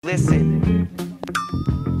Listen.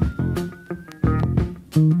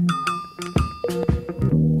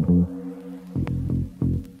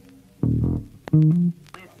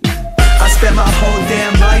 I spent my whole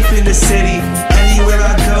damn life in the city. Anywhere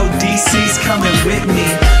I go, DC's coming with me.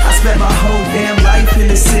 I spent my whole damn life in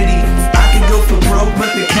the city. I could go for broke, but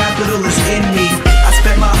the capital is in me. I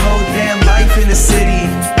spent my whole damn life in the city.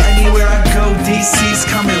 Anywhere I go, DC's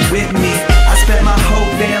coming with me. I spent my whole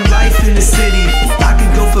damn life in the city. I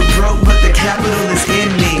could go for broke, but the capital is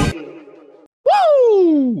in me.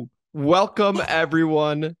 Woo! Welcome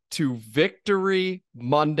everyone to Victory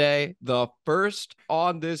Monday, the first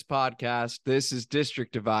on this podcast. This is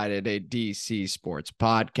District Divided, a DC sports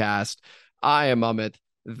podcast. I am Amit.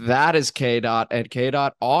 That is K-Dot, and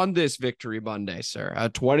K-Dot on this Victory Monday, sir. A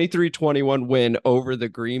 23-21 win over the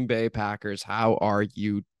Green Bay Packers. How are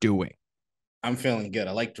you doing? I'm feeling good.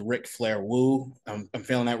 I like the Ric Flair woo. I'm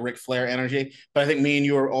feeling that Ric Flair energy. But I think me and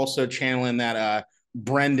you are also channeling that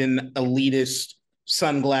Brendan elitist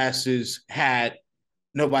sunglasses hat.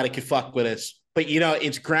 Nobody could fuck with us. But, you know,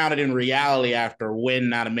 it's grounded in reality after a win,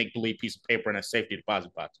 not a make-believe piece of paper in a safety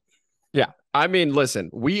deposit box. Yeah. I mean,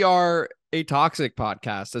 listen, we are a toxic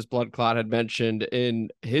podcast, as Blood Clot had mentioned in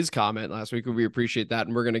his comment last week. We appreciate that.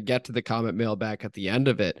 And we're going to get to the comment mailbag at the end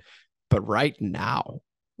of it. But right now,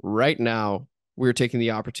 we're taking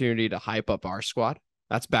the opportunity to hype up our squad.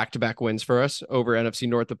 That's back-to-back wins for us over NFC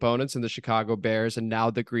North opponents and the Chicago Bears and now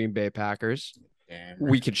the Green Bay Packers. Damn.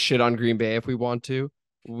 We could shit on Green Bay if we want to.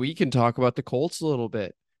 We can talk about the Colts a little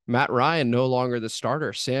bit. Matt Ryan, no longer the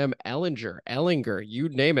starter. Sam Ellinger, you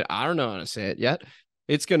name it. I don't know how to say it yet.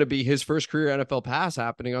 It's going to be his first career NFL pass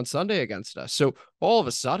happening on Sunday against us. So all of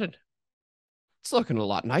a sudden, it's looking a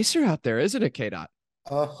lot nicer out there, isn't it, K-Dot?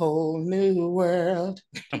 A whole new world.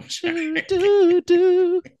 We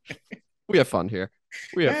have fun here.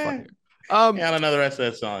 Yeah, I don't know the rest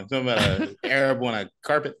of that song. Something about an Arab on a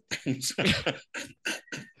carpet.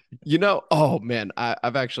 You know, oh man,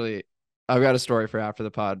 I've got a story for after the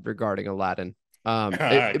pod regarding Aladdin.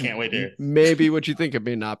 I can't wait to hear. Maybe what you think, it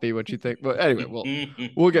may not be what you think, but anyway,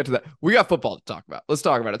 we'll get to that. We got football to talk about. Let's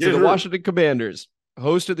talk about it. So the Washington Commanders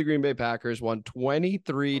hosted the Green Bay Packers, won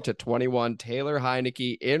 23-21. Taylor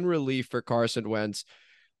Heinicke in relief for Carson Wentz.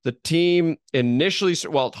 The team initially,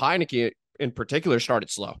 Heinicke in particular started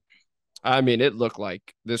slow. I mean, it looked like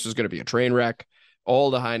this was going to be a train wreck.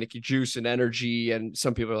 All the Heinicke juice and energy, and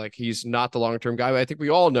some people are like, he's not the long-term guy. I think we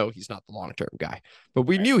all know he's not the long-term guy, but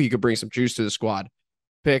we knew he could bring some juice to the squad.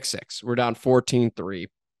 Pick six. We're down 14-3.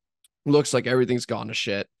 Looks like everything's gone to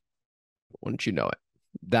shit. Wouldn't you know it?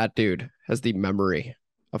 That dude has the memory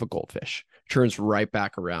of a goldfish, turns right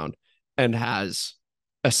back around and has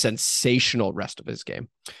a sensational rest of his game.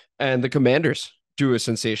 And the Commanders do a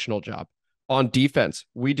sensational job. On defense,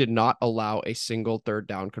 we did not allow a single third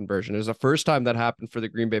down conversion. It was the first time that happened for the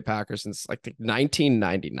Green Bay Packers since like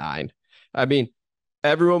 1999. I mean,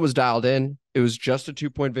 everyone was dialed in. It was just a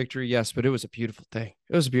 2-point victory, yes, but it was a beautiful thing.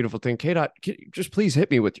 It was a beautiful thing. K-Dot, just please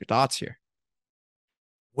hit me with your thoughts here.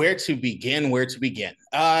 Where to begin?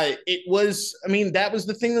 It was, I mean, that was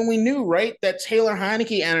the thing that we knew, right? That Taylor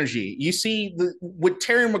Heinicke energy. You see, with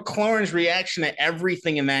Terry McLaurin's reaction to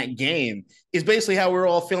everything in that game is basically how we're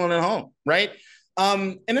all feeling at home, right?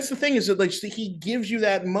 And that's the thing, is that like he gives you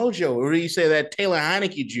that mojo, or you say that Taylor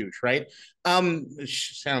Heinicke juice, right?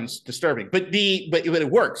 Sounds disturbing, but it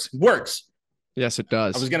works. Yes, it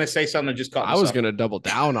does. I was gonna say something that just caught. I was gonna double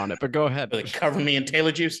down on it, but go ahead. Like, cover me in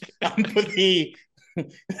Taylor juice.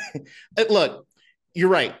 Look, you're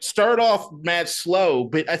right. Start off mad slow,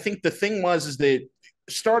 but I think the thing is that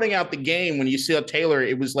starting out the game, when you see Taylor,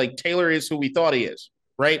 it was like Taylor is who we thought he is,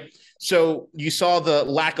 right? So you saw the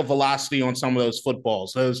lack of velocity on some of those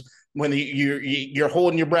footballs. Those when you're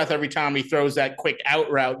holding your breath every time he throws that quick out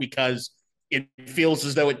route, because it feels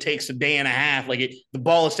as though it takes a day and a half. Like the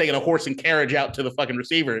ball is taking a horse and carriage out to the fucking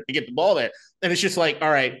receiver to get the ball there. And it's just like,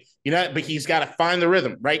 all right, you know, but he's got to find the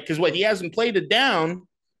rhythm, right? Because he hasn't played it down.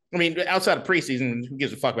 I mean, outside of preseason, who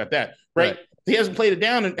gives a fuck about that, right? He hasn't played it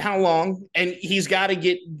down in how long? And he's got to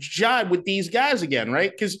get jived with these guys again,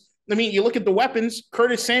 right? Because, I mean, you look at the weapons.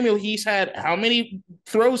 Curtis Samuel, he's had how many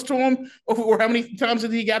throws to him? Or how many times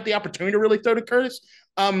did he got the opportunity to really throw to Curtis?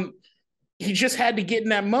 He just had to get in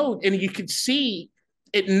that mode. And you could see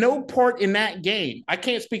at no part in that game, I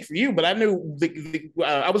can't speak for you, but I knew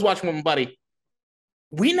I was watching with my buddy.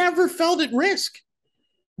 We never felt at risk.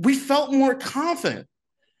 We felt more confident.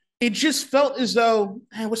 It just felt as though,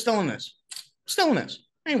 hey, we're still in this. I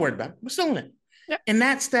ain't worried about it. We're still in it. Yeah. And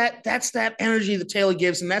that's that energy that Taylor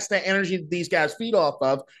gives, and that's that energy that these guys feed off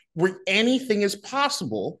of, where anything is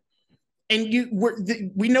possible. And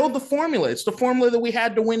we know the formula. It's the formula that we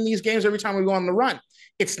had to win these games every time we go on the run.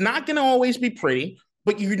 It's not going to always be pretty,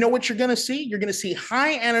 but you know what you're going to see? You're going to see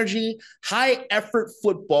high energy, high effort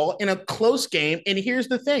football in a close game. And here's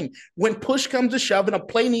the thing. When push comes to shove and a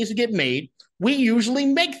play needs to get made, we usually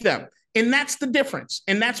make them. And that's the difference.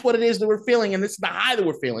 And that's what it is that we're feeling. And this is the high that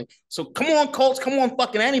we're feeling. So come on, Colts. Come on,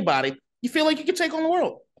 fucking anybody. You feel like you can take on the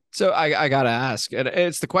world. So I got to ask, and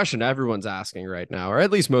it's the question everyone's asking right now, or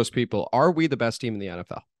at least most people, are we the best team in the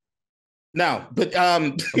NFL? No, but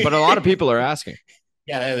but a lot of people are asking.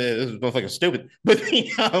 Yeah, this is both like a stupid. But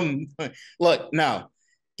look, no.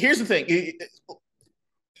 Here's the thing.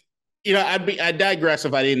 I'd digress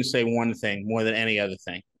if I didn't say one thing more than any other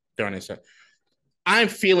thing during this. I'm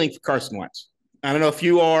feeling for Carson Wentz. I don't know if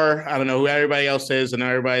you are. I don't know who everybody else is, and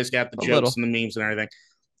everybody's got the jokes and the memes and everything.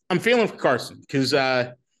 I'm feeling for Carson because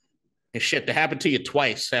shit, that happened to you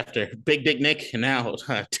twice after Big Dick Nick and now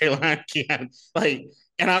Taylor Heinicke.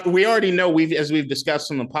 We already know as we've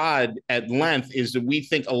discussed on the pod at length, is that we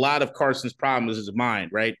think a lot of Carson's problem is his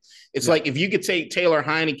mind, right? It's like if you could take Taylor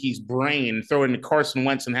Heinicke's brain, throw it into Carson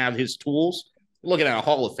Wentz and have his tools, looking at a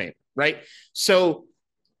Hall of Fame, right? So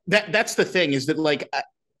that's the thing is that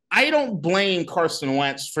I don't blame Carson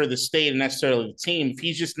Wentz for the state and necessarily the team if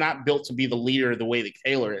he's just not built to be the leader the way that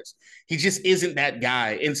Taylor is. He just isn't that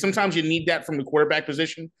guy. And sometimes you need that from the quarterback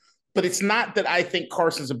position. But it's not that I think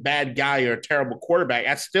Carson's a bad guy or a terrible quarterback.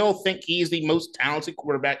 I still think he's the most talented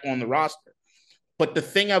quarterback on the roster. But the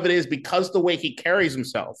thing of it is, because the way he carries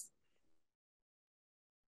himself,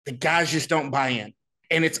 the guys just don't buy in.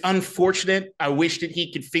 And it's unfortunate. I wish that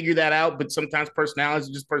he could figure that out, but sometimes personalities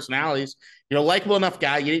are just personalities. You're a likable enough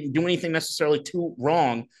guy. You didn't do anything necessarily too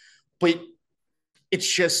wrong, but it's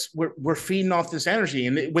just we're feeding off this energy.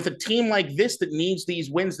 And with a team like this that needs these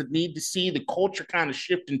wins, that need to see the culture kind of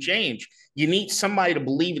shift and change, you need somebody to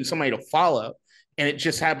believe and somebody to follow. And it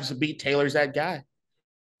just happens to be Taylor's that guy.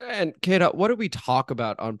 And Kata, what did we talk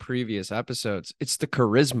about on previous episodes? It's the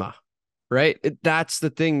charisma. Right. That's the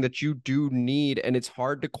thing that you do need. And it's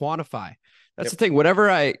hard to quantify. That's the thing. Whenever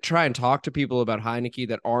I try and talk to people about Heinicke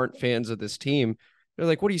that aren't fans of this team, they're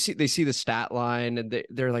like, what do you see? They see the stat line and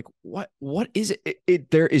they're like, what is it?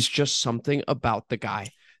 There is just something about the guy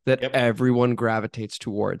that everyone gravitates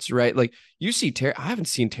towards. Right. Like you see Terry. I haven't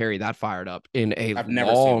seen Terry that fired up in a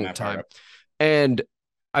long time. And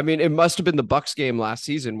I mean, it must have been the Bucs game last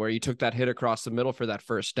season where he took that hit across the middle for that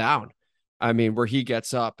first down. I mean, where he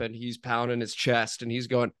gets up and he's pounding his chest and he's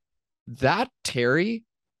going, that Terry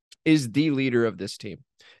is the leader of this team.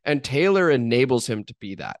 And Taylor enables him to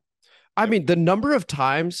be that. I mean, the number of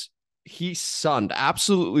times he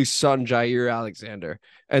absolutely sunned Jair Alexander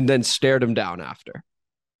and then stared him down after,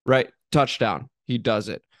 right? Touchdown. He does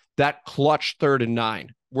it. That clutch 3rd and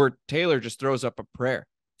 9 where Taylor just throws up a prayer.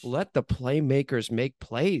 Let the playmakers make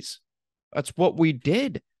plays. That's what we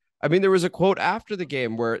did. I mean, there was a quote after the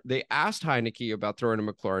game where they asked Heinicke about throwing to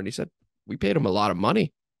McLaurin. He said, we paid him a lot of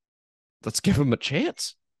money. Let's give him a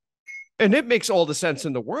chance. And it makes all the sense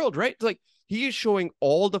in the world, right? Like he is showing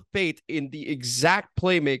all the faith in the exact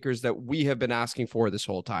playmakers that we have been asking for this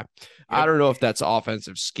whole time. Yep. I don't know if that's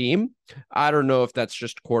offensive scheme. I don't know if that's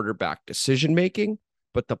just quarterback decision-making,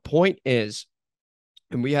 but the point is,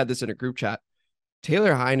 and we had this in a group chat,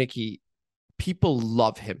 Taylor Heinicke, people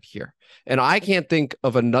love him here. And I can't think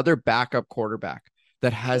of another backup quarterback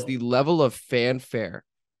that has the level of fanfare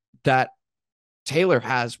that Taylor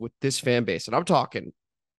has with this fan base. And I'm talking,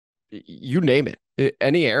 you name it,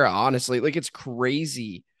 any era, honestly. Like it's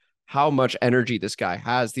crazy how much energy this guy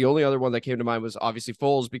has. The only other one that came to mind was obviously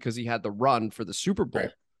Foles because he had the run for the Super Bowl.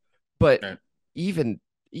 Right. But even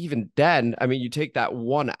then, I mean, you take that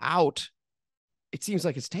one out, it seems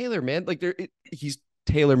like it's Taylor, man. Like he's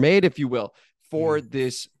tailor-made, if you will, for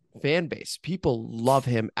this fan base. People love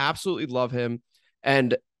him, absolutely love him.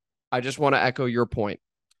 And I just want to echo your point.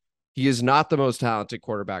 He is not the most talented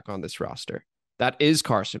quarterback on this roster. That is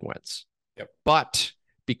Carson Wentz. Yep. But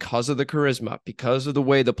because of the charisma, because of the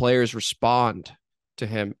way the players respond to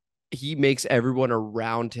him, he makes everyone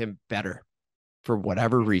around him better for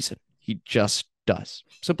whatever reason. He just does.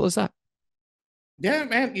 Simple as that. Yeah,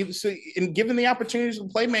 man. And given the opportunities of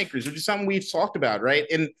playmakers, which is something we've talked about, right?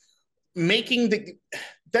 And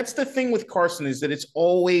that's the thing with Carson is that it's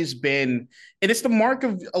always been, and it's the mark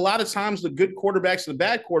of a lot of times the good quarterbacks and the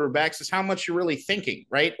bad quarterbacks is how much you're really thinking,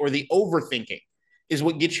 right? Or the overthinking is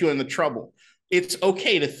what gets you in the trouble. It's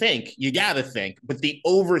okay to think, you got to think, but the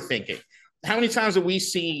overthinking. How many times did we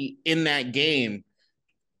see in that game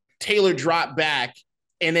Taylor drop back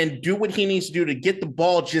and then do what he needs to do to get the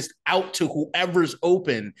ball just out to whoever's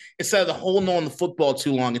open instead of the holding on the football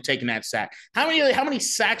too long and taking that sack. How many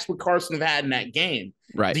sacks would Carson have had in that game?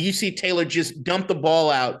 Right. Do you see Taylor just dump the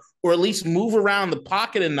ball out or at least move around the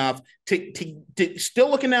pocket enough to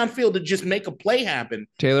still looking downfield to just make a play happen?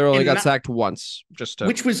 Taylor only got sacked once,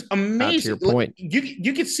 which was amazing. To your point.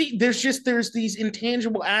 You could see there's these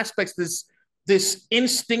intangible aspects, this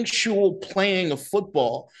instinctual playing of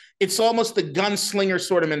football. It's almost the gunslinger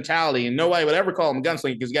sort of mentality, and nobody would ever call him a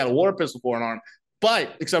gunslinger because he got a water pistol for an arm.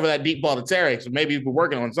 But except for that deep ball to Terry, so maybe he's been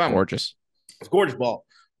working on something. Gorgeous. It's a gorgeous ball.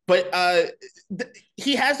 But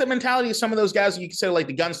he has the mentality of some of those guys that you consider like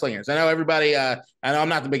the gunslingers. I know everybody, I know I'm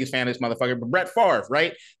not the biggest fan of this motherfucker, but Brett Favre,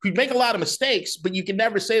 right? He'd make a lot of mistakes, but you can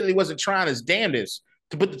never say that he wasn't trying his damnedest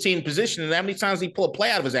to put the team in position. And how many times did he pull a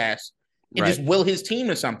play out of his ass and just will his team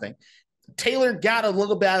to something? Taylor got a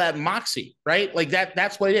little bit of that moxie, right? Like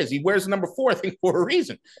that's what it is. He wears the number 4, I think, for a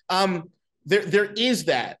reason. There is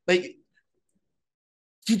that. Like,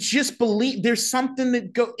 you just believe there's something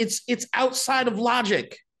that it's outside of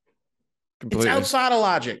logic. Completely. It's outside of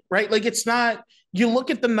logic, right? Like, it's not, you look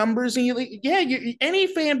at the numbers and any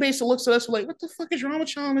fan base that looks at us like, what the fuck is wrong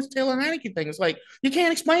with y'all on this Taylor Heinicke thing? It's like, you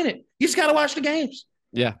can't explain it. You just got to watch the games.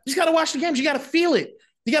 Yeah. You just got to watch the games. You got to feel it.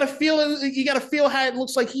 You got to feel it. You got to feel how it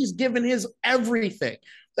looks like he's given his everything.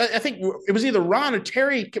 I think it was either Ron or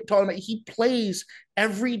Terry kept talking about he plays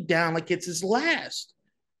every down like it's his last.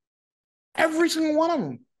 Every single one of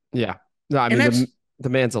them. Yeah. No, I mean, the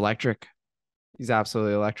man's electric. He's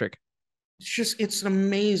absolutely electric. It's an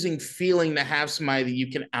amazing feeling to have somebody that you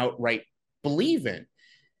can outright believe in.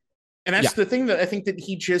 And that's the thing that I think that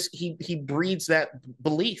he breeds that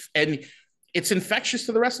belief. And it's infectious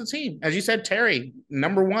to the rest of the team. As you said, Terry,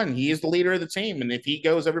 number 1, he is the leader of the team. And if he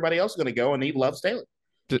goes, everybody else is going to go, and he loves Taylor.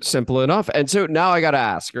 Simple enough. And so now I got to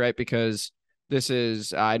ask, right? Because this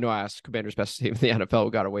is, I know I asked Commanders best team in the NFL.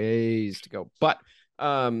 We got a ways to go. But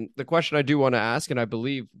the question I do want to ask, and I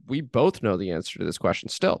believe we both know the answer to this question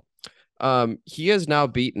still. He has now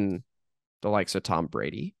beaten the likes of Tom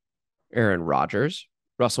Brady, Aaron Rodgers,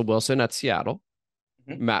 Russell Wilson at Seattle,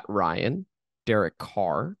 Matt Ryan, Derek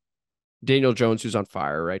Carr, Daniel Jones, who's on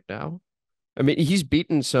fire right now. I mean, he's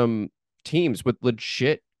beaten some teams with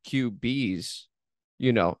legit QBs,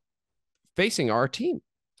 facing our team.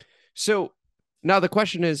 So now the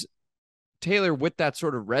question is, Taylor, with that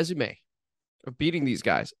sort of resume of beating these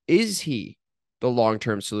guys, is he the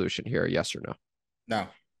long-term solution here? Yes or no? No.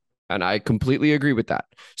 And I completely agree with that.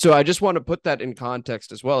 So I just want to put that in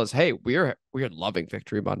context as well as, hey, we are loving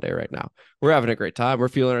Victory Monday right now. We're having a great time. We're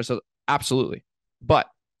feeling ourselves. Absolutely. But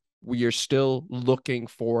we are still looking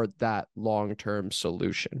for that long-term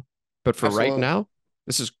solution. But for right now,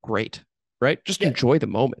 this is great, right? Just enjoy the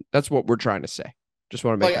moment. That's what we're trying to say. Just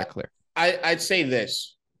want to make that clear. I'd say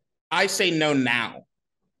this. I say no now.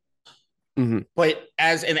 Mm-hmm. But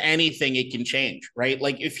as in anything, it can change, right?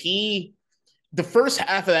 Like, if the first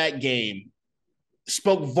half of that game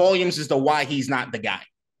spoke volumes as to why he's not the guy.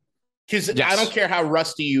 Because I don't care how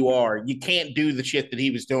rusty you are, you can't do the shit that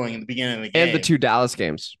he was doing in the beginning of the game. And the 2 Dallas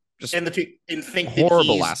games. And think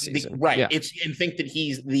horrible that last season. Right. Yeah. And think that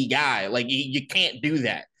he's the guy. Like, you can't do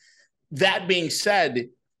that. That being said,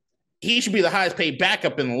 he should be the highest paid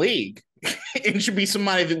backup in the league. It should be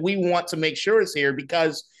somebody that we want to make sure is here,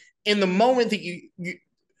 because in the moment that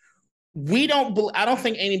I don't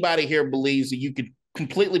think anybody here believes that you could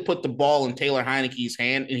completely put the ball in Taylor Heinicke's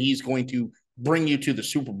hand and he's going to bring you to the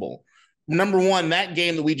Super Bowl. Number 1, that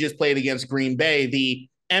game that we just played against Green Bay, the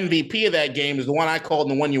MVP of that game is the one I called,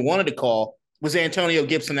 and the one you wanted to call was Antonio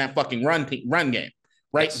Gibson, that fucking run game,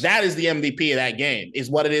 right? Yes. That is the MVP of that game, is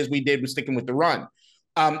what it is we did with sticking with the run.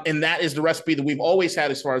 And that is the recipe that we've always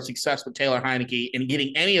had as far as success with Taylor Heinicke and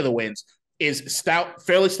getting any of the wins is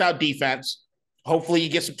fairly stout defense. Hopefully you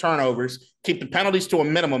get some turnovers, keep the penalties to a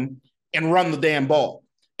minimum, and run the damn ball.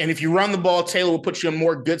 And if you run the ball, Taylor will put you in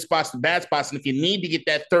more good spots than bad spots. And if you need to get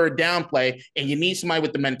that third down play and you need somebody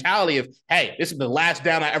with the mentality of, hey, this is the last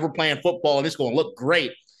down I ever play in football and it's going to look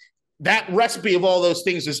great, that recipe of all those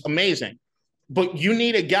things is amazing. But you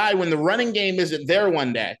need a guy when the running game isn't there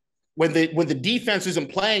one day, when the defense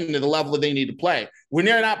isn't playing to the level that they need to play, when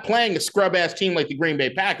they're not playing a scrub-ass team like the Green Bay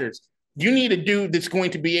Packers, you need a dude that's going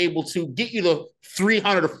to be able to get you the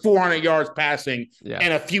 300 or 400 yards passing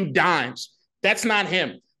and a few dimes. That's not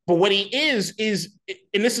him. But what he is,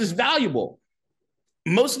 and this is valuable,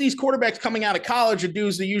 most of these quarterbacks coming out of college are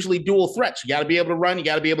dudes that usually dual threats. You got to be able to run. You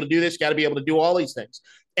got to be able to do this. You got to be able to do all these things.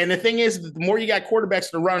 And the thing is, the more you got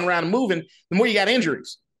quarterbacks that are running around and moving, the more you got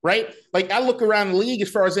injuries, right? Like, I look around the league as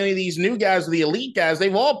far as any of these new guys, the elite guys,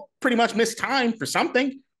 they've all pretty much missed time for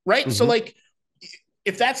something, right? Mm-hmm. So, like,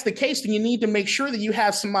 if that's the case, then you need to make sure that you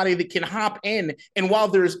have somebody that can hop in. And while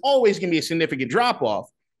there's always going to be a significant drop off,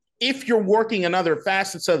 if you're working another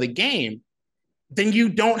facets of the game, then you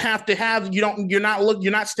don't have to have, you're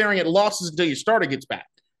not staring at losses until your starter gets back.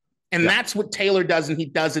 And that's what Taylor does, and he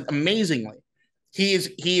does it amazingly. He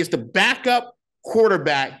is the backup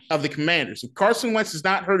quarterback of the Commanders. If Carson Wentz does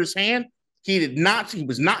not hurt his hand, he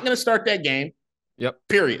was not going to start that game. Yep.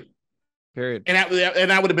 Period. And that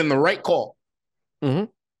would have been the right call. Mm-hmm.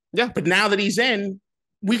 Yeah. But now that he's in,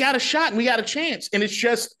 we got a shot and we got a chance. And it's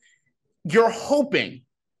just, you're hoping,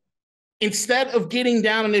 instead of getting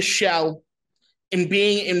down in this shell and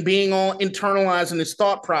being all internalized in his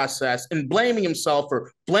thought process and blaming himself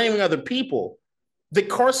or blaming other people, that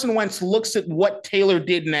Carson Wentz looks at what Taylor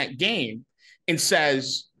did in that game and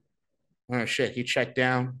says, oh shit, he checked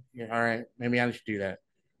down. Yeah, all right, maybe I should do that.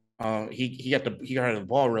 He got the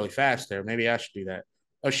ball really fast there. Maybe I should do that.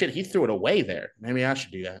 Oh shit, he threw it away there. Maybe I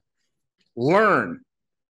should do that. Learn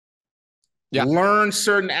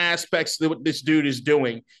certain aspects of what this dude is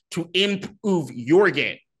doing to improve your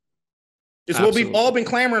game. It's what we've all been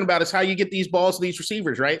clamoring about, is how you get these balls to these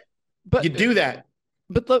receivers, right? But you do that.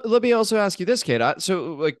 But let me also ask you this, Kate.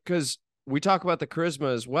 So, because we talk about the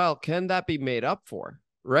charisma as well, can that be made up for?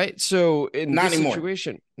 Right. So in this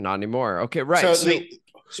situation, not anymore. Okay. Right.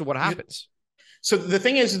 So what happens? So the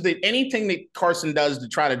thing is that anything that Carson does to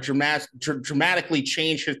try to dramatically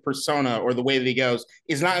change his persona or the way that he goes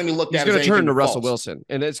is not going to be looked at as anything. He's going to turn to Russell Wilson,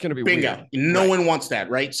 and it's going to be bingo. Weird. No one wants that,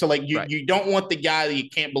 right? So like you don't want the guy that you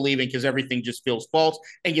can't believe in because everything just feels false,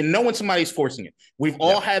 and you know when somebody's forcing it. We've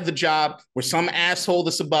all had the job where some asshole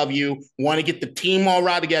that's above you want to get the team all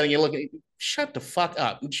right together, and you're looking, shut the fuck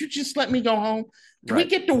up. Would you just let me go home? Can we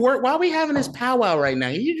get to work? Why are we having this powwow right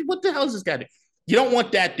now? What the hell is this guy doing? You don't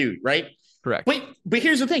want that dude, right? Correct. But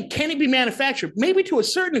here's the thing. Can it be manufactured? Maybe to a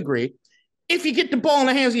certain degree, if you get the ball in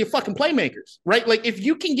the hands of your fucking playmakers, right? Like if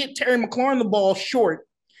you can get Terry McLaurin the ball short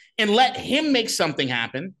and let him make something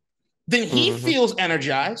happen, then he feels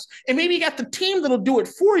energized. And maybe you got the team that'll do it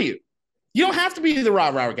for you. You don't have to be the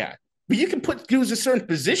rah-rah guy, but you can put dudes in certain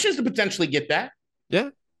positions to potentially get that. Yeah.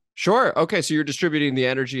 Sure. Okay. So you're distributing the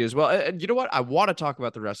energy as well. And you know what? I want to talk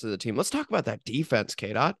about the rest of the team. Let's talk about that defense,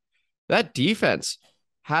 K-Dot. That defense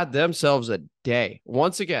had themselves a day.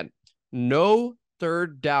 Once again, no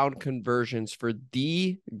third down conversions for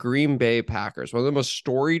the Green Bay Packers, one of the most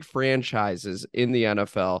storied franchises in the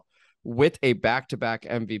NFL, with a back-to-back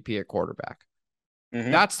MVP at quarterback.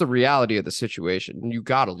 That's the reality of the situation. You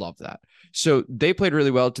got to love that. So they played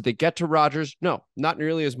really well. Did they get to Rodgers? No, not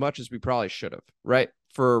nearly as much as we probably should have, right?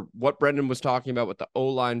 For what Brendan was talking about with the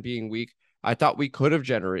O-line being weak, I thought we could have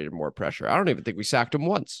generated more pressure. I don't even think we sacked him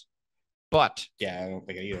once. But yeah, I don't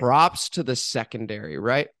think either. Props to the secondary,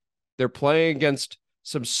 right? They're playing against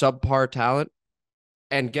some subpar talent.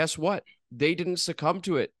 And guess what? They didn't succumb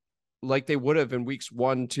to it like they would have in weeks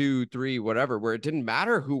 1, 2, 3, whatever, where it didn't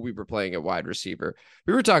matter who we were playing at wide receiver.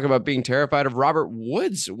 We were talking about being terrified of Robert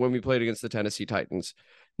Woods when we played against the Tennessee Titans.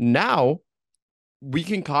 Now we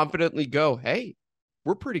can confidently go, hey,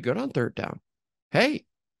 we're pretty good on third down. Hey,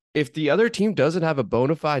 if the other team doesn't have a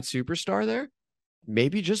bona fide superstar there,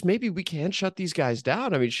 maybe we can shut these guys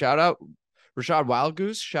down. I mean, shout out Rashad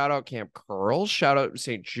Wildgoose, shout out Cam Curl, shout out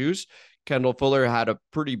St. Juice. Kendall Fuller had a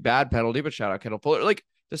pretty bad penalty, but shout out Kendall Fuller. Like,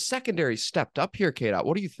 the secondary stepped up here, K-Dot.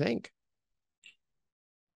 What do you think?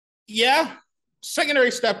 Yeah, secondary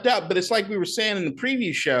stepped up, but it's like we were saying in the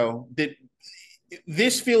preview show that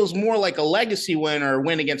this feels more like a legacy win or a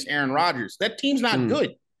win against Aaron Rodgers. That team's not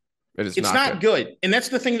good. It's not good. And that's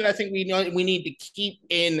the thing that I think we need to keep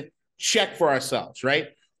in check for ourselves, right?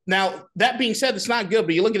 Now, that being said, it's not good,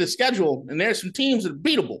 but you look at the schedule, and there's some teams that are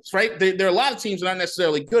beatables, right? There are a lot of teams that aren't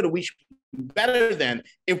necessarily good, and we should be better than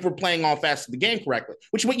if we're playing all fast of the game correctly,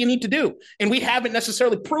 which is what you need to do. And we haven't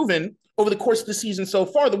necessarily proven over the course of the season so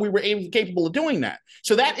far that we were capable of doing that.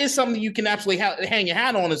 So that is something you can absolutely hang your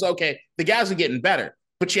hat on, is, okay, the guys are getting better,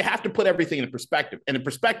 but you have to put everything in perspective. And the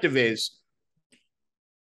perspective is,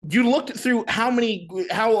 you looked through how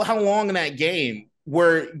long in that game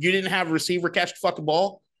where you didn't have a receiver catch the fucking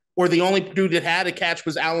ball, or the only dude that had a catch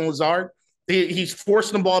was Allen Lazard. He's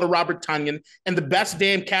forcing the ball to Robert Tonyan, and the best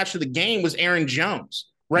damn catch of the game was Aaron Jones,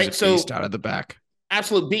 right? He's a beast out of the back.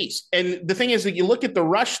 Absolute beast. And the thing is that you look at the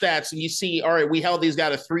rush stats and you see, all right, we held these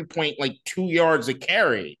guys a 3.2 yards a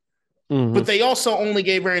carry, but they also only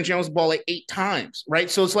gave Aaron Jones the ball like 8 times,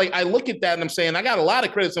 right? So it's like, I look at that and I'm saying, I got a lot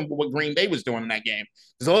of criticism for what Green Bay was doing in that game,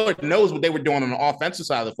 because the Lord knows what they were doing on the offensive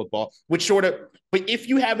side of the football, which but if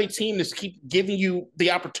you have a team that's keep giving you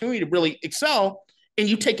the opportunity to really excel and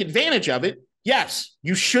you take advantage of it, yes,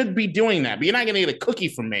 you should be doing that. But you're not going to get a cookie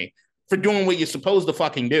from me for doing what you're supposed to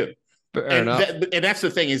fucking do. And that's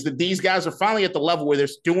the thing, is that these guys are finally at the level where they're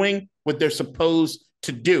doing what they're supposed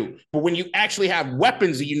to do. But when you actually have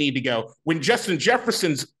weapons that you need to go, when Justin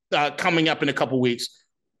Jefferson's coming up in a couple weeks,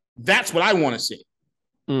 that's what I want to see.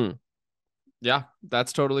 Yeah,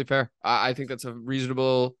 that's totally fair. I think that's a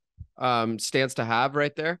reasonable stance to have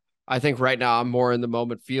right there. I think right now I'm more in the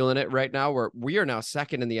moment feeling it right now, where we are now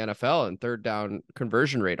second in the NFL in third down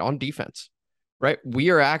conversion rate on defense, right? We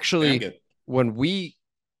are actually, when we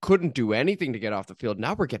couldn't do anything to get off the field,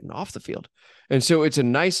 now we're getting off the field. And so it's a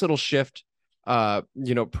nice little shift.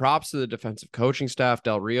 Props to the defensive coaching staff,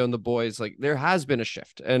 Del Rio and the boys. Like, there has been a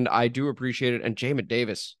shift, and I do appreciate it. And Jamin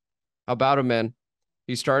Davis, how about him, man?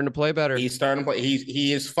 He's starting to play better. He's starting to play.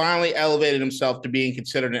 He has finally elevated himself to being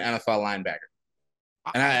considered an NFL linebacker.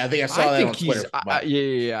 And I think I saw that on Twitter.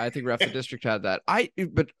 I think Ref the District had that.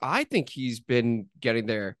 But I think he's been getting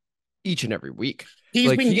there each and every week. He's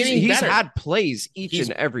been getting better. He's had plays each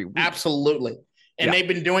and every week. Absolutely. And they've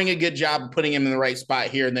been doing a good job of putting him in the right spot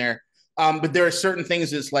here and there. But there are certain things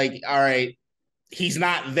that's like, all right, he's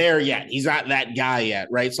not there yet. He's not that guy yet,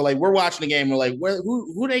 right? So, like, we're watching the game. We're like,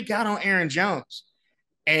 who they got on Aaron Jones?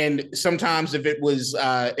 And sometimes if it was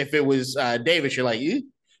Davis, you're like,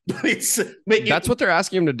 that's what they're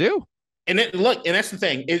asking him to do. And that's the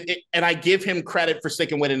thing. And I give him credit for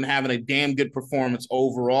sticking with it and having a damn good performance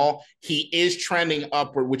overall. He is trending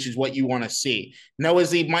upward, which is what you want to see. No,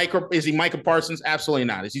 is he Micah Parsons? Absolutely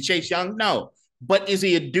not. Is he Chase Young? No. But is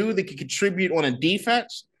he a dude that can contribute on a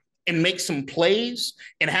defense and make some plays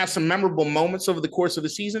and have some memorable moments over the course of the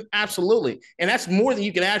season? Absolutely. And that's more than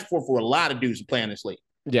you can ask for a lot of dudes who play in this league.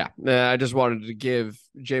 Yeah, I just wanted to give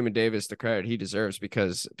Jamin Davis the credit he deserves,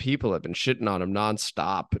 because people have been shitting on him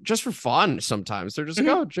nonstop just for fun. Sometimes they're just like,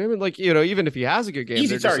 oh, Jamin, like, even if he has a good game,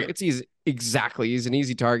 easy target. Like, it's easy. Exactly. He's an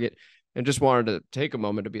easy target. And just wanted to take a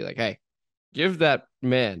moment to be like, hey, give that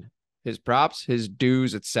man his props, his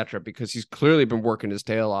dues, etc., because he's clearly been working his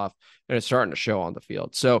tail off and it's starting to show on the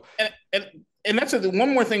field. So, and that's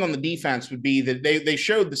one more thing on the defense would be that they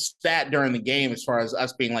showed the stat during the game as far as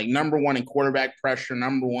us being like number one in quarterback pressure,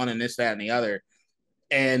 number one in this, that, and the other.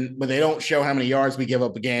 But they don't show how many yards we give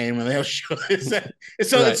up a game, and they'll show this. So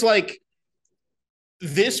right. It's like,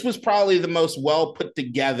 this was probably the most well put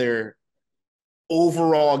together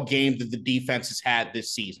overall game that the defense has had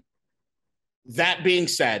this season. That being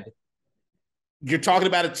said, you're talking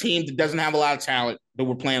about a team that doesn't have a lot of talent that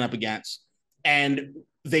we're playing up against, and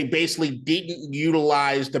they basically didn't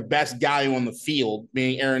utilize the best guy on the field,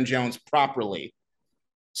 meaning Aaron Jones, properly.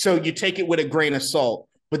 So you take it with a grain of salt,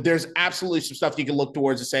 but there's absolutely some stuff you can look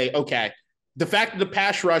towards and say, okay, the fact that the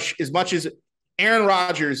pass rush, as much as Aaron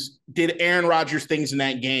Rodgers did Aaron Rodgers things in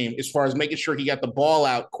that game, as far as making sure he got the ball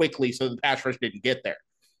out quickly so the pass rush didn't get there.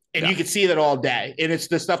 And you could see that all day. And it's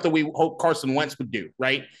the stuff that we hope Carson Wentz would do,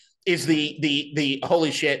 right? Is the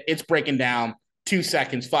holy shit, it's breaking down, 2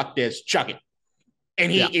 seconds, fuck this, chuck it.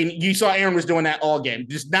 And and you saw Aaron was doing that all game.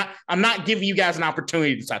 I'm not giving you guys an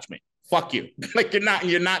opportunity to touch me. Fuck you. Like,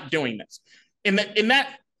 you're not doing this. And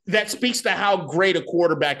that speaks to how great a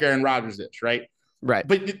quarterback Aaron Rodgers is, right? Right.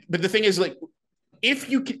 But the thing is, like, if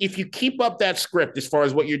you keep up that script as far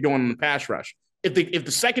as what you're doing in the pass rush, if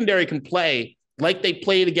the secondary can play like they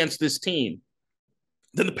played against this team,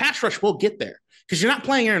 then the pass rush will get there, because you're not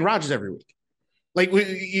playing Aaron Rodgers every week. Like,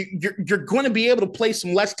 you're going to be able to play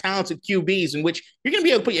some less talented QBs in which you're going to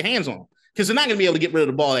be able to put your hands on them, because they're not going to be able to get rid of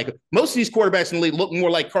the ball. Like, most of these quarterbacks in the league look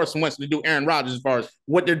more like Carson Wentz than they do Aaron Rodgers as far as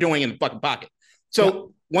what they're doing in the fucking pocket.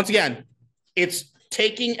 So once again, it's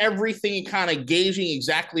taking everything and kind of gauging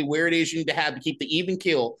exactly where it is you need to have to keep the even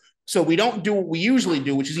keel, so we don't do what we usually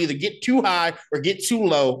do, which is either get too high or get too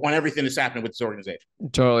low on everything that's happening with this organization.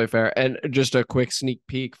 Totally fair. And just a quick sneak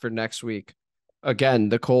peek for next week. Again,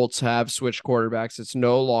 the Colts have switched quarterbacks. It's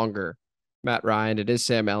no longer Matt Ryan. It is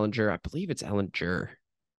Sam Ehlinger. I believe it's Ehlinger.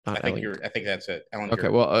 I think that's it. Ehlinger. Okay.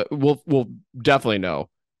 Well, we'll definitely know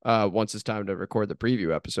once it's time to record the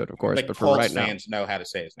preview episode, of course. But for right now, fans know how to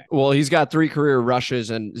say his name. Well, he's got 3 career rushes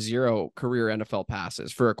and 0 career NFL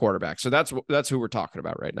passes for a quarterback. So that's who we're talking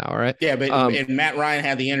about right now. All right. Yeah, but and Matt Ryan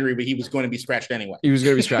had the injury, but he was going to be scratched anyway. He was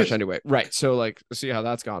going to be scratched anyway. Right. So, like, see how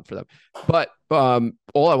that's gone for them. But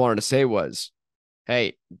all I wanted to say was,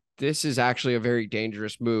 hey, this is actually a very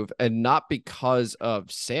dangerous move, and not because of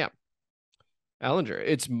Sam Ehlinger.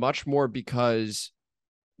 It's much more because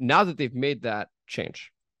now that they've made that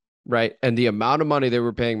change, right, and the amount of money they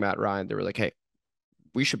were paying Matt Ryan, they were like, hey,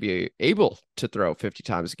 we should be able to throw 50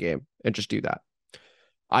 times a game and just do that.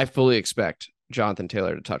 I fully expect Jonathan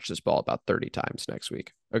Taylor to touch this ball about 30 times next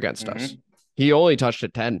week against us. He only touched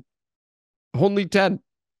it 10. Only 10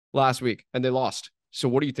 last week, and they lost. So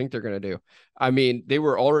what do you think they're going to do? I mean, they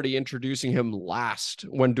were already introducing him last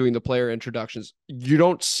when doing the player introductions. You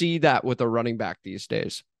don't see that with a running back these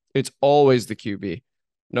days. It's always the QB.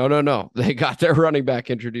 No. They got their running back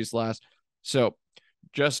introduced last. So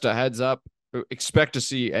just a heads up, expect to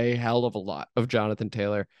see a hell of a lot of Jonathan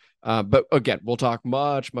Taylor. But again, we'll talk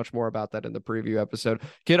much more about that in the preview episode.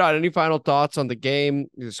 Kidon, any final thoughts on the game?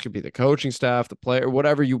 This could be the coaching staff, the player,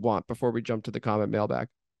 whatever you want before we jump to the comment mailbag.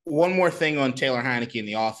 One more thing on Taylor Heinicke and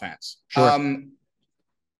the offense. Sure.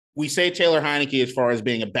 We say Taylor Heinicke as far as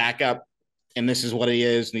being a backup, and this is what he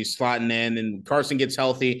is, and he's slotting in, and Carson gets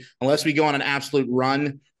healthy, unless we go on an absolute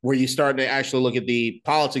run where you start to actually look at the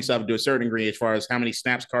politics of it to a certain degree as far as how many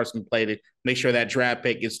snaps Carson played to make sure that draft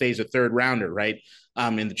pick stays a third rounder, right,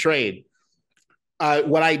 in the trade.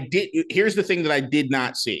 Here's the thing that I did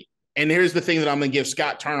not see, and here's the thing that I'm going to give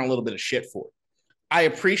Scott Turner a little bit of shit for. I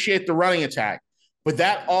appreciate the running attack, but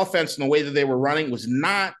that offense and the way that they were running was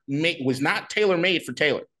not tailor-made for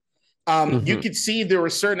Taylor. You could see there were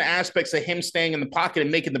certain aspects of him staying in the pocket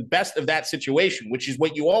and making the best of that situation, which is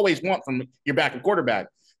what you always want from your backup quarterback.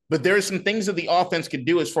 But there are some things that the offense could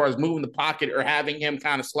do as far as moving the pocket or having him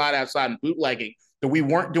kind of slide outside and bootlegging that we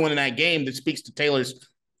weren't doing in that game that speaks to Taylor's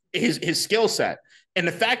his skill set. And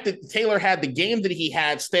the fact that Taylor had the game that he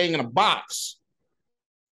had staying in a box,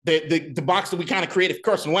 the box that we kind of created for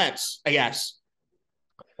Carson Wentz, I guess,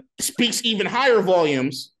 speaks even higher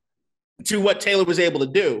volumes to what Taylor was able to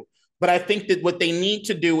do. But I think that what they need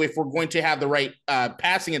to do if we're going to have the right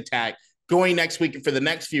passing attack going next week and for the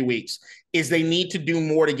next few weeks is they need to do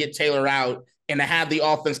more to get Taylor out and to have the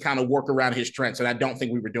offense kind of work around his strengths. And I don't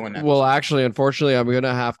think we were doing that. Well, actually, unfortunately, I'm going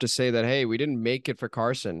to have to say that, hey, we didn't make it for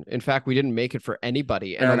Carson. In fact, we didn't make it for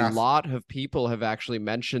anybody. And a lot of people have actually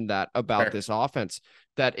mentioned that about this offense,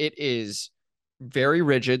 that it is very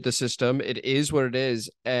rigid, the system. It is what it is.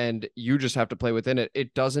 And you just have to play within it.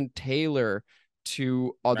 It doesn't tailor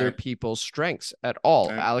to other people's strengths at all.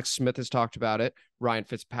 Alex Smith has talked about it. Ryan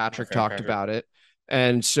Fitzpatrick talked about it.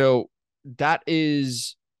 And so that's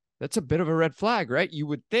a bit of a red flag, right? You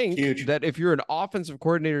would think that if you're an offensive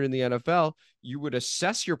coordinator in the NFL, you would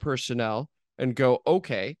assess your personnel and go,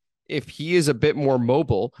 okay, if he is a bit more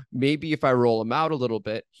mobile, maybe if I roll him out a little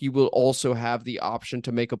bit, he will also have the option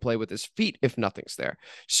to make a play with his feet if nothing's there.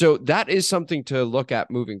 So that is something to look at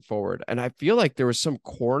moving forward. And I feel like there was some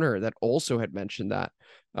corner that also had mentioned that.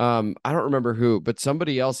 I don't remember who, but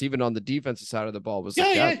somebody else, even on the defensive side of the ball, was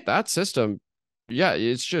that system. Yeah,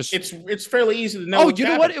 it's just it's fairly easy to know. Oh, you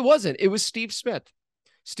know what? It wasn't. It was Steve Smith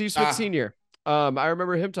Sr. I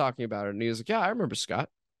remember him talking about it, and he was like, "Yeah, I remember Scott.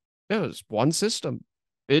 It was one system.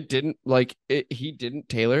 It didn't he didn't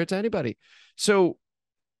tailor it to anybody." So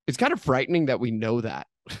it's kind of frightening that we know that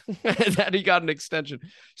that he got an extension.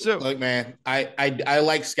 So look, man, I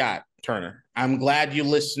like Scott Turner. I'm glad you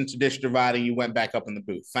listened to Dish Dividing. You went back up in the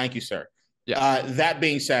booth. Thank you, sir. Yeah. That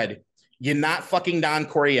being said, you're not fucking Don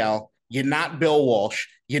Coryell. You're not Bill Walsh.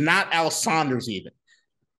 You're not Al Saunders even.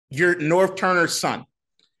 You're Norv Turner's son.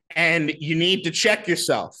 And you need to check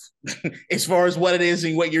yourself as far as what it is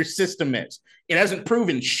and what your system is. It hasn't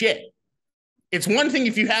proven shit. It's one thing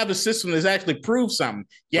if you have a system that's actually proved something.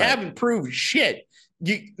 You haven't proved shit.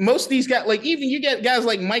 Most of these guys, like even you get guys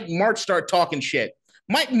like Mike Martz start talking shit.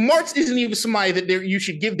 Mike Martz isn't even somebody that you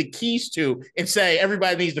should give the keys to and say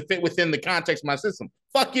everybody needs to fit within the context of my system.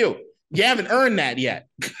 Fuck you. You haven't earned that yet.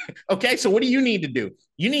 Okay, so what do you need to do?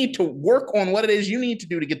 You need to work on what it is you need to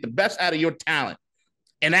do to get the best out of your talent.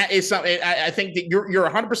 And that is something I think that you're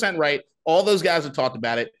 100% right. All those guys have talked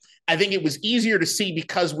about it. I think it was easier to see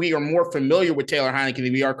because we are more familiar with Taylor Heinicke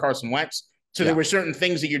than we are Carson Wentz. So there were certain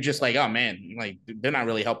things that you're just like, oh man, like they're not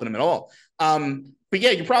really helping him at all. But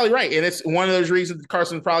yeah, you're probably right. And it's one of those reasons that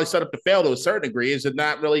Carson probably set up to fail to a certain degree is it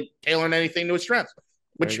not really tailoring anything to his strengths,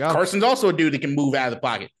 which Carson's also a dude that can move out of the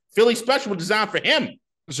pocket. Philly special designed for him.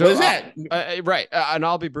 So what is that? Right. And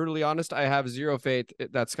I'll be brutally honest. I have zero faith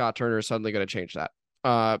that Scott Turner is suddenly going to change that.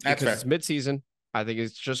 Because it's midseason. I think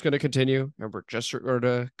it's just going to continue, and we're just going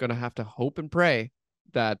to have to hope and pray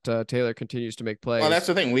that Taylor continues to make plays. Well, that's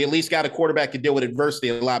the thing. We at least got a quarterback to deal with adversity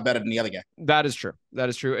a lot better than the other guy. That is true.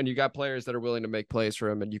 And you got players that are willing to make plays for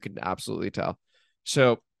him, and you can absolutely tell.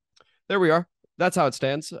 So there we are. That's how it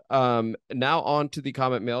stands. Now on to the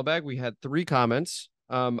comment mailbag. We had 3 comments.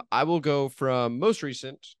 I will go from most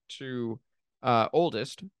recent to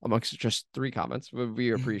oldest amongst just 3 comments, but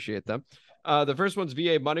we appreciate them. The first one's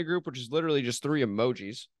VA Money Group, which is literally just 3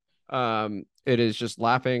 emojis. It is just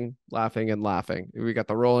laughing, and laughing. We got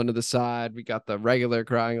the roll into the side. We got the regular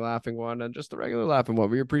crying, laughing one, and just the regular laughing one.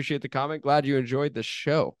 We appreciate the comment. Glad you enjoyed the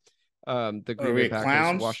show. The Green Bay Packers,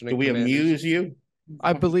 clowns? Washington Do we Commanders. amuse you?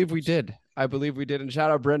 I believe we did. I believe we did. And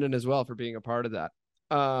shout out Brendan as well for being a part of that.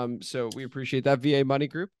 So we appreciate that VA Money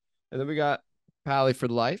Group. And then we got Pally for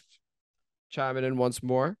Life chiming in once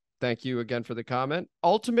more. Thank you again for the comment.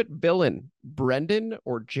 Ultimate Villain, Brendan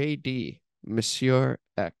or JD? Monsieur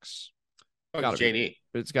X. JD.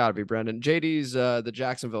 It's got to be Brendan. JD's the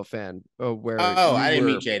Jacksonville fan. I didn't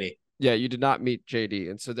meet JD. Yeah, you did not meet JD.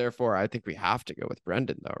 And so therefore, I think we have to go with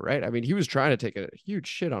Brendan, though, right? I mean, he was trying to take a huge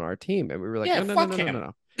shit on our team. And we were like, no, I'm not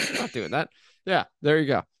doing that. Yeah, there you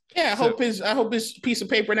go. Yeah, I hope his piece of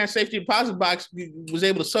paper in that safety deposit box was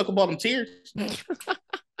able to suck up all them tears. Well,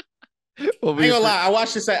 I ain't gonna lie.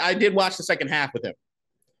 I did watch the second half with him.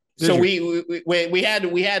 So we had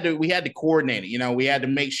to coordinate it. You know, we had to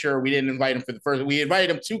make sure we didn't invite him for the first. We invited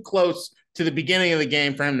him too close to the beginning of the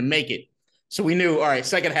game for him to make it. So we knew, all right,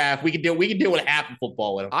 second half, we could deal with half of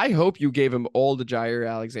football with him. I hope you gave him all the Jair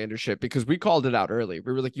Alexander shit because we called it out early.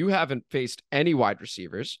 We were like, you haven't faced any wide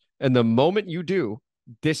receivers. And the moment you do,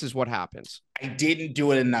 this is what happens. I didn't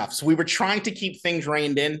do it enough. So we were trying to keep things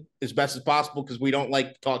reined in as best as possible because we don't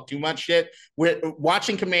like to talk too much shit. We're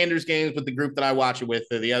watching Commanders games with the group that I watch it with,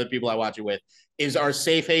 or the other people I watch it with, is our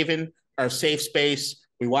safe haven, our safe space.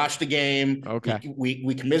 We watch the game. Okay.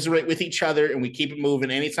 We commiserate with each other and we keep it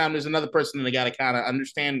moving. Anytime there's another person, they got to kind of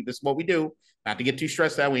understand this is what we do. Not to get too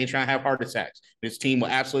stressed out. We ain't trying to have heart attacks. This team will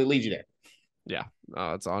absolutely lead you there. Yeah.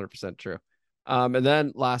 Oh, it's 100% true. And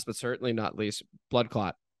then last but certainly not least, Blood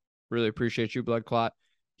Clot. Really appreciate you, Blood Clot.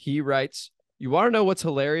 He writes, you want to know what's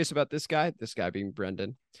hilarious about this guy? This guy being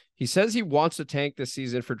Brendan. He says he wants to tank this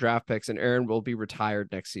season for draft picks and Aaron will be retired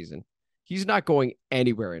next season. He's not going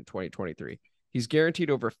anywhere in 2023. He's guaranteed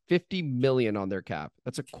over $50 million on their cap.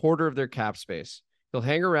 That's a quarter of their cap space. He'll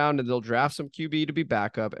hang around and they'll draft some QB to be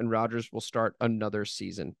backup and Rodgers will start another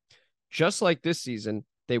season. Just like this season,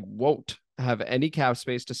 they won't have any cap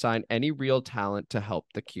space to sign any real talent to help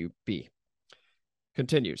the QB.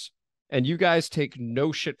 Continues. And you guys take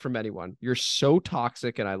no shit from anyone. You're so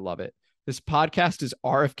toxic and I love it. This podcast is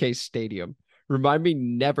RFK Stadium. Remind me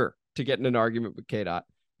never to get in an argument with K-Dot.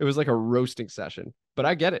 It was like a roasting session, but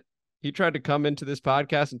I get it. He tried to come into this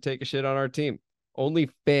podcast and take a shit on our team. Only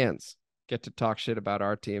fans get to talk shit about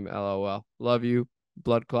our team. LOL. Love you,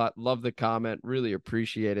 Blood Clot. Love the comment. Really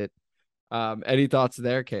appreciate it. Any thoughts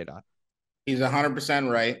there, K-Dot? He's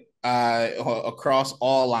 100% right across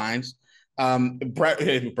all lines. Brett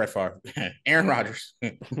Favre, Aaron Rodgers,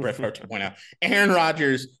 Brett Favre 2.0. Aaron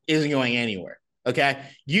Rodgers isn't going anywhere. Okay,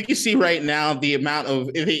 you can see right now the amount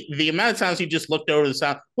of times he just looked over the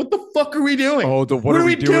side. What the fuck are we doing? Oh, what are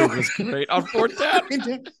we doing was great on fourth down.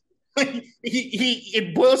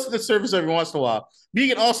 It boils to the surface every once in a while. But you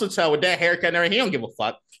can also tell with that haircut and everything, he don't give a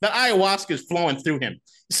fuck. The ayahuasca is flowing through him.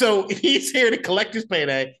 So he's here to collect his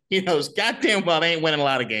payday. He knows goddamn well they ain't winning a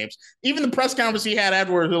lot of games. Even the press conference he had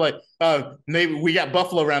afterwards, they're like, maybe we got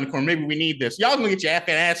Buffalo around the corner. Maybe we need this. Y'all gonna get your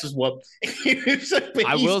asses whooped.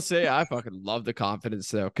 I will say I fucking love the confidence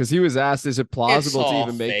though, because he was asked, is it plausible to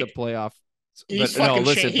even make the playoff? He's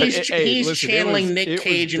channeling Nick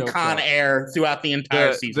Cage and Con Air throughout the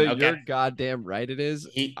entire season. You're goddamn right it is.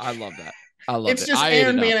 I love that. I love it. It's just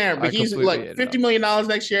Aaron being Aaron, but he's like $50 million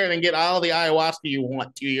next year and then get all the ayahuasca you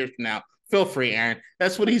want 2 years from now. Feel free, Aaron.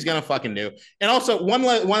 That's what he's gonna fucking do. And also, one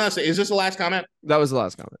last. Is this the last comment? That was the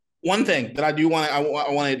last comment. One thing that I do want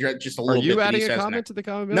to address just a little bit. Are you adding a comment to the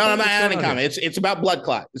comment? No, I'm not adding a comment. It's about Blood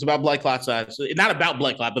Clot. It's about Blood Clot side. It's not about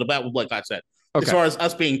Blood Clot, but about what Blood Clot said. Okay. As far as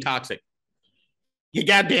us being toxic. You're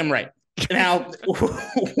goddamn right. Now,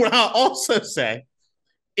 what I'll also say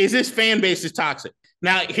is this fan base is toxic.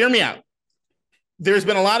 Now, hear me out. There's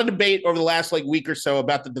been a lot of debate over the last week or so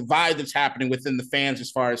about the divide that's happening within the fans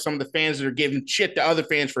as far as some of the fans that are giving shit to other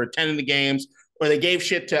fans for attending the games, or they gave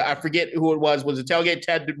shit to, I forget who it was. Was it Tailgate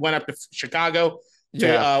Ted that went up to Chicago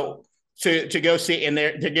to go see, and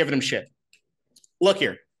they're giving him shit. Look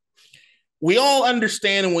here. We all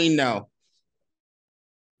understand and we know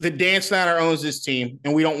that Dan Snyder owns this team,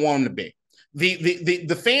 and we don't want him to be.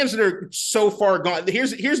 The fans that are so far gone,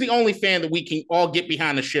 here's the only fan that we can all get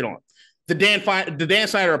behind the shit on. The Dan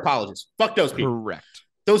Snyder apologists. Fuck those people. Correct.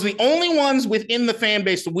 Those are the only ones within the fan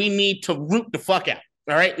base that we need to root the fuck out.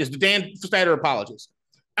 All right? Is the Dan Snyder apologists.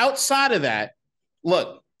 Outside of that,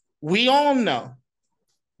 look, we all know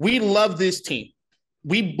we love this team.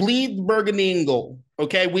 We bleed burgundy and gold.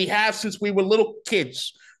 Okay? We have since we were little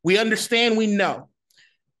kids. We understand, we know.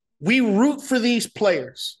 We root for these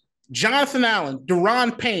players. Jonathan Allen,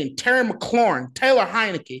 Daron Payne, Terry McLaurin, Taylor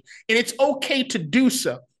Heineke, and it's okay to do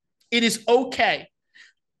so. It is okay.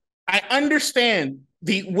 I understand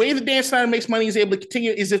the way that Dan Snyder makes money is able to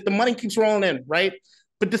continue is if the money keeps rolling in, right?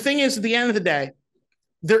 But the thing is, at the end of the day,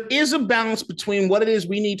 there is a balance between what it is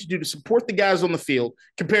we need to do to support the guys on the field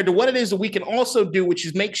compared to what it is that we can also do, which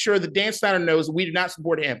is make sure that Dan Snyder knows that we do not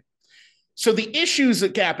support him. So the issues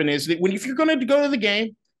that happen is that if you're going to go to the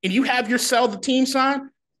game and you have your sell the team sign,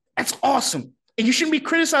 that's awesome. And you shouldn't be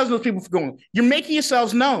criticizing those people for going. You're making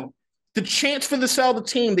yourselves known. The chance for the sell the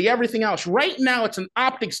team, the everything else. Right now, it's an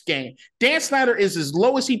optics game. Dan Snyder is as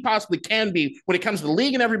low as he possibly can be when it comes to the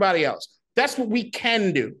league and everybody else. That's what we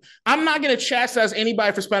can do. I'm not going to chastise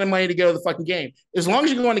anybody for spending money to go to the fucking game. As long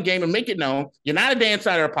as you go in the game and make it known, you're not a Dan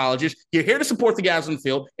Snyder apologist. You're here to support the guys on the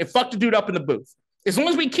field and fuck the dude up in the booth. As long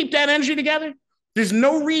as we keep that energy together, there's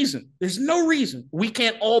no reason we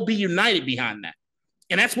can't all be united behind that.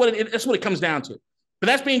 And that's what it comes down to. But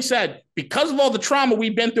that being said, because of all the trauma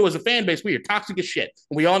we've been through as a fan base, we are toxic as shit.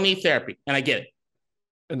 And we all need therapy. And I get it.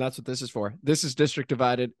 And that's what this is for. This is District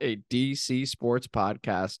Divided, a DC sports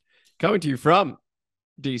podcast coming to you from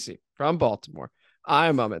DC, from Baltimore.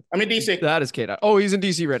 I'm Amit. I'm in DC. That is K-Dot. Oh, he's in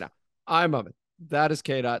DC right now. I'm Amit. That is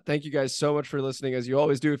K-Dot. Thank you guys so much for listening. As you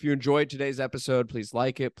always do, if you enjoyed today's episode, please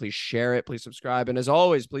like it, please share it, please subscribe. And as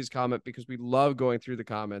always, please comment, because we love going through the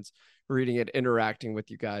comments, reading it, interacting with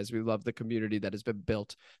you guys. We love the community that has been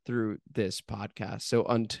built through this podcast. So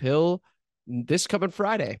until this coming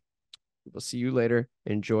Friday, we'll see you later.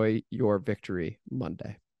 Enjoy your victory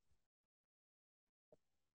Monday.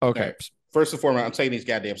 Okay. Right. First and foremost, I'm taking these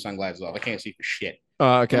goddamn sunglasses off. I can't see for shit.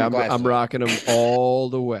 Okay, I'm rocking them all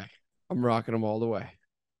the way.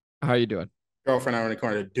 How you doing? Girlfriend out in the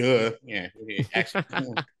corner. Duh. Yeah.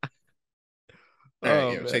 All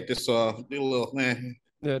right, take this off. Do a little, man.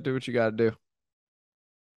 Yeah, do what you got to do.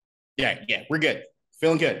 Yeah, we're good.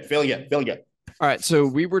 Feeling good. All right, so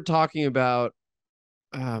we were talking about,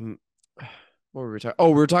 what were we talking? Oh,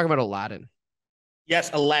 we were talking about Aladdin.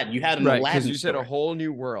 Yes, Aladdin. You had an right, Aladdin because you said a whole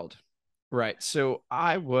new world. Right, so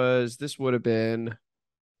this would have been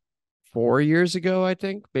 4 years ago, I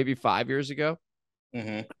think, maybe 5 years ago.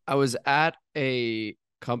 Mm-hmm. I was at a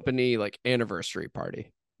company like anniversary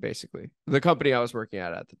party, basically. The company I was working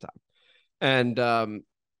at the time. And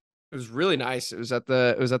it was really nice. It was at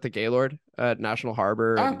the Gaylord at National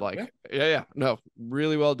Harbor. And no,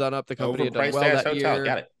 really well done up. The company had done well that hotel. year.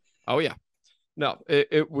 Got it. Oh yeah. No,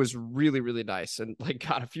 it was really, really nice, and like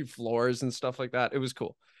got a few floors and stuff like that. It was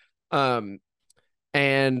cool. And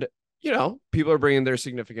people are bringing their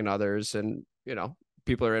significant others, and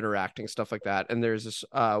people are interacting, stuff like that. And there's this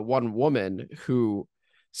one woman who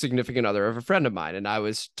significant other of a friend of mine, and I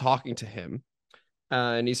was talking to him,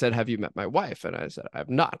 and he said, "Have you met my wife?" And I said, "I have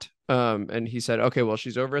not." And he said, "Okay, well,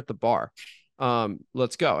 she's over at the bar.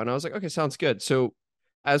 Let's go." And I was like, "Okay, sounds good." So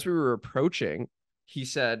as we were approaching, he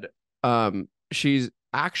said, she's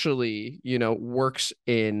actually, works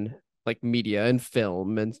in like media and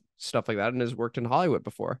film and stuff like that, and has worked in Hollywood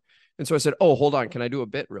before. And so I said, "Oh, hold on. Can I do a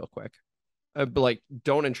bit real quick? But like,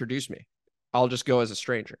 don't introduce me. I'll just go as a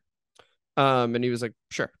stranger." And he was like,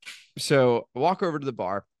 "Sure." So I walk over to the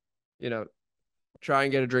bar, try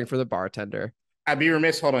and get a drink for the bartender. I'd be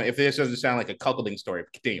remiss. Hold on. If this doesn't sound like a cuckolding story,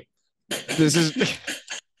 continue. This is,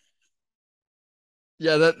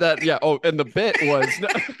 yeah, yeah. Oh, and the bit was, no.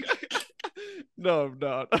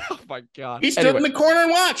 Oh my God. He stood in the corner and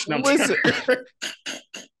watched. No, listen.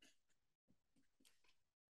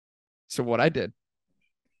 So what I did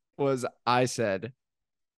was I said,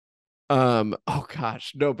 oh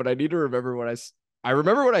gosh, no, but I need to remember what I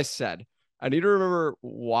remember what I said. I need to remember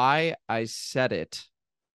why I said it,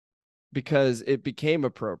 because it became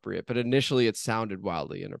appropriate, but initially it sounded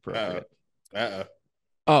wildly inappropriate.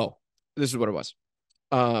 Oh, this is what it was.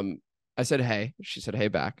 I said, "Hey," she said, "Hey,"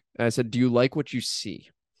 back. And I said, "Do you like what you see?"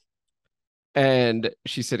 And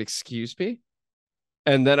she said, "Excuse me?"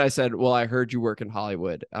 And then I said, "Well, I heard you work in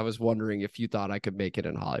Hollywood. I was wondering if you thought I could make it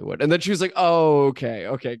in Hollywood." And then she was like, "Oh,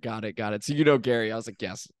 okay. Got it. So, Gary?" I was like,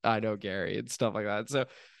 "Yes, I know Gary," and stuff like that. So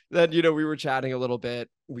then, we were chatting a little bit.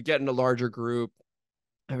 We get in a larger group,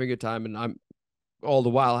 having a good time, and I'm all the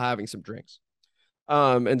while having some drinks.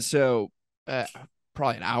 And so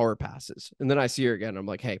probably an hour passes, and then I see her again. I'm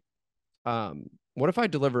like, "Hey, what if I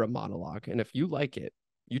deliver a monologue? And if you like it,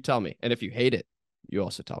 you tell me. And if you hate it, you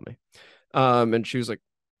also tell me." And she was like,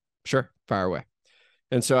 "Sure, fire away."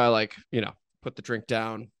 And so I put the drink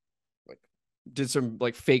down, like did some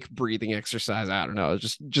like fake breathing exercise. I don't know,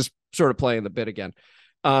 just sort of playing the bit again.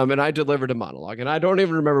 And I delivered a monologue, and I don't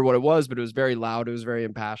even remember what it was, but it was very loud. It was very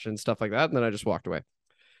impassioned, stuff like that. And then I just walked away.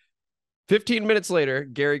 15 minutes later,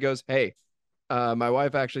 Gary goes, "Hey, my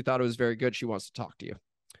wife actually thought it was very good. She wants to talk to you."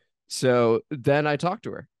 So then I talked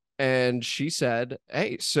to her, and she said,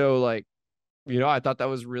 "Hey, so I thought that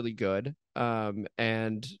was really good.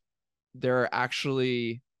 And there are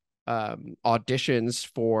actually auditions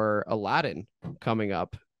for Aladdin coming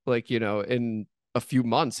up, like, you know, in a few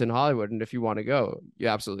months in Hollywood. And if you want to go, you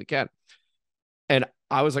absolutely can. And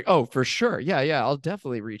I was like, oh, for sure. Yeah, I'll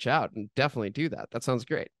definitely reach out and definitely do that. That sounds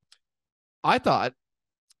great. I thought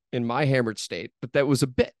in my hammered state that was a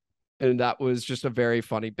bit, and that was just a very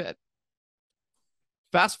funny bit.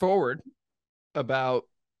 Fast forward about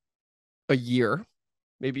a year,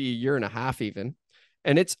 maybe a year and a half even,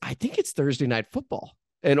 and I think it's Thursday Night Football.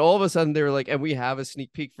 And all of a sudden they were like, and we have a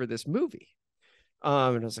sneak peek for this movie.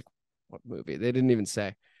 And I was like, what movie? They didn't even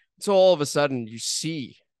say. So all of a sudden you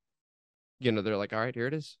see, you know, they're like, all right, here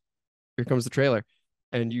it is. Here comes the trailer.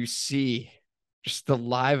 And you see just the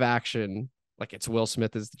live action, like it's Will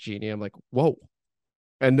Smith as the genie. I'm like, whoa.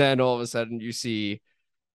 And then all of a sudden you see,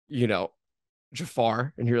 you know,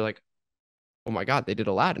 Jafar, and you're like, oh my God, they did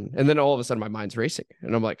Aladdin. And then all of a sudden my mind's racing.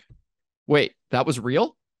 And I'm like, wait, that was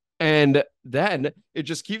real? And then it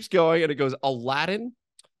just keeps going, and it goes Aladdin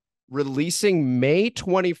releasing May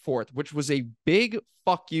 24th, which was a big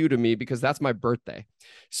fuck you to me because that's my birthday.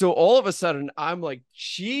 So all of a sudden I'm like,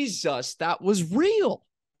 Jesus, that was real.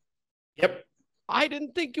 Yep. I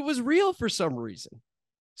didn't think it was real for some reason.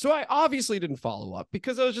 So I obviously didn't follow up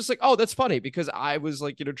because I was just like, oh, that's funny, because I was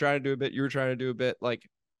like, you know, trying to do a bit, you were trying to do a bit, like,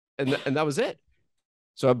 and that was it.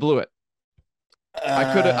 So I blew it.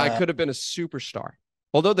 I could have been a superstar.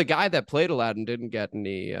 Although the guy that played Aladdin didn't get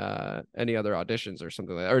any other auditions or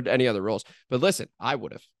something like that, or any other roles. But listen, I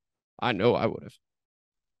would have. I know I would have.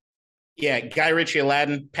 Yeah, Guy Ritchie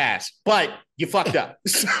Aladdin, pass. But you fucked up.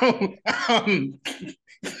 So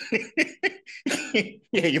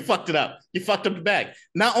yeah, you fucked it up. You fucked up the bag.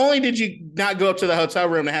 Not only did you not go up to the hotel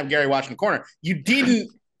room to have Gary watch in the corner, you didn't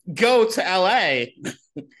go to LA.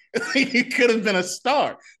 You could have been a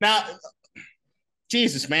star. Now,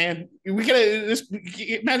 Jesus, man, we could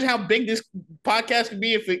imagine how big this podcast could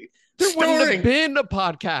be if it. There wouldn't have been a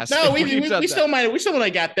podcast. No, we still might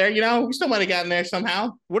have got there. You know, we still might have gotten there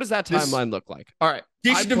somehow. What does that timeline look like? All right,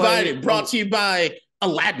 Geeks Divided, brought to you by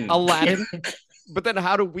Aladdin. But then,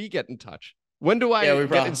 how do we get in touch? When do I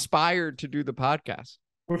get inspired to do the podcast?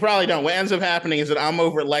 We probably don't. What ends up happening is that I'm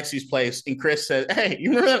over at Lexi's place, and Chris says, "Hey, you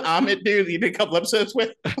remember that Amit dude that you did a couple episodes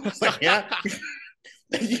with?" I was like, "Yeah."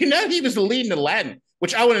 You know, he was the lead in Aladdin,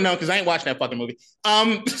 which I wouldn't know because I ain't watching that fucking movie.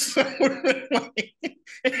 So,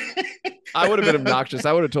 I would have been obnoxious.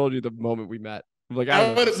 I would have told you the moment we met. Like,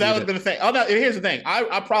 that would have been a thing. Oh no, here's the thing.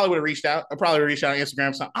 I probably would have reached out. I probably reached out on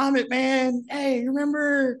Instagram. So, Amit, man, hey,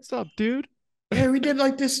 remember? What's up, dude? Yeah, we did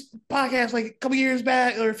like this podcast like a couple years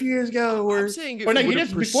back or a few years ago. Or no, you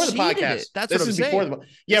did before the podcast. That's what I'm saying.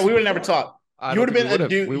 Yeah, we would have never talked. You would have been a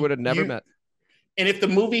dude. We would have never met. And if the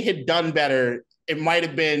movie had done better, it might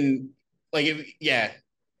have been like, yeah.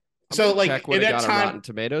 So like at that time, Rotten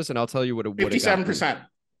Tomatoes, and I'll tell you what it would have 57%.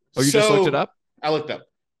 Oh, you just looked it up? I looked up.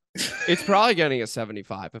 It's probably getting a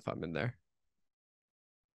 75 if I'm in there.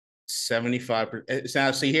 75%.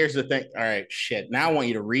 Now, see, here's the thing. All right, shit. Now I want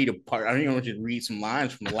you to read a part. I don't even want you to read some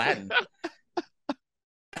lines from Aladdin.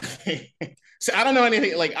 So I don't know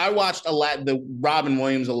anything. Like, I watched the Robin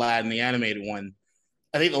Williams Aladdin, the animated one.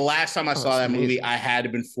 I think the last time I saw that movie, I had to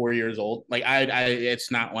have been 4 years old. Like,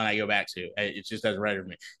 it's not one I go back to. It just doesn't register with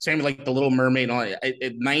me. Same with like The Little Mermaid and all that.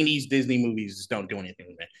 90s Disney movies just don't do anything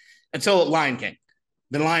with me. Until Lion King.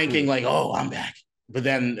 The Lion King, like, oh, I'm back. But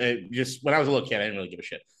then just when I was a little kid, I didn't really give a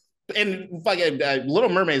shit. And fucking Little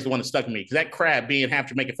Mermaid is the one that stuck with me because that crab being half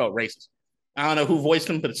Jamaican felt racist. I don't know who voiced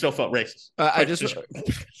him, but it still felt racist.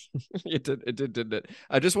 It did, didn't it?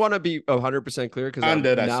 I just want to be 100% clear because I'm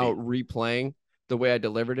now replaying the way I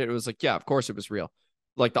delivered it. It was like, yeah, of course it was real.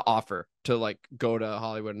 Like the offer to like go to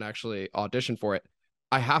Hollywood and actually audition for it.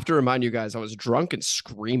 I have to remind you guys, I was drunk and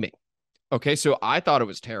screaming. Okay, so I thought it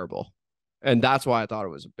was terrible. And that's why I thought it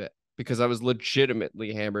was a bit, because I was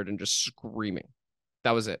legitimately hammered and just screaming.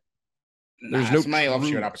 That was it. There's no somebody offers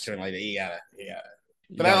you an opportunity like that. You gotta.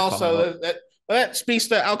 But that also that speaks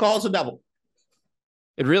to alcohol's a devil.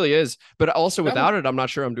 It really is. But also without it, I'm not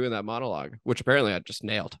sure I'm doing that monologue, which apparently I just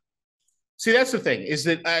nailed. See, that's the thing, is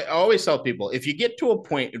that I always tell people, if you get to a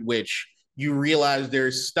point at which you realize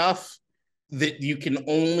there's stuff that you can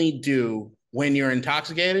only do when you're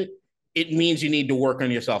intoxicated, it means you need to work on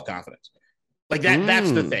your self-confidence. Like that.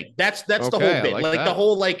 That's the thing. That's the whole bit. Like the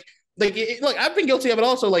whole look, I've been guilty of it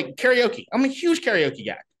also. Like karaoke. I'm a huge karaoke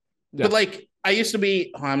guy. Yeah. But like I used to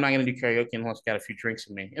be, I'm not going to do karaoke unless I got a few drinks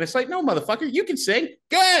in me. And it's like, no, motherfucker, you can sing.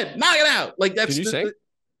 Go ahead, knock it out. Like that's. Can you sing?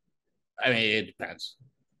 I mean, it depends.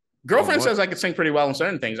 Girlfriend says I could sing pretty well in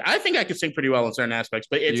certain things. I think I could sing pretty well in certain aspects,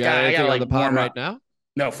 but it's I got like the pod right now.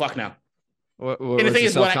 No, fuck no. And the thing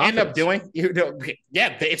is, what I end up doing,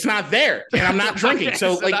 it's not there, and I'm not drinking.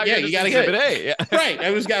 So, you got to get it. Yeah. Right.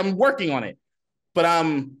 I'm working on it. But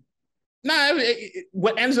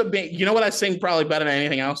what ends up being, you know what I sing probably better than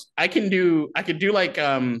anything else? I could do like,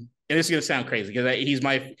 and this is gonna sound crazy because he's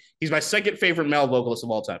my second favorite male vocalist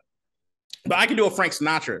of all time. But I can do a Frank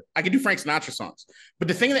Sinatra. I can do Frank Sinatra songs. But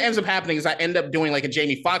the thing that ends up happening is I end up doing like a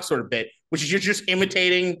Jamie Foxx sort of bit, which is you're just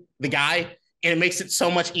imitating the guy. And it makes it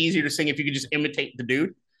so much easier to sing if you could just imitate the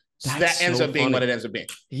dude. So that ends up being what it ends up being.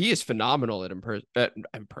 He is phenomenal at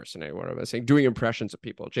impersonating. What am I saying? Doing impressions of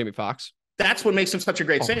people. Jamie Foxx. That's what makes him such a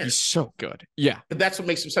great singer. He's so good. Yeah. But that's what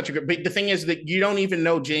makes him such a good. But the thing is that you don't even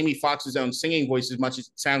know Jamie Foxx's own singing voice as much as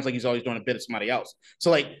it sounds like he's always doing a bit of somebody else.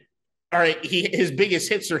 So like, all right, his biggest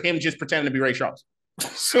hits are him just pretending to be Ray Charles.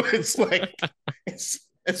 So it's like,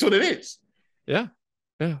 that's what it is. Yeah.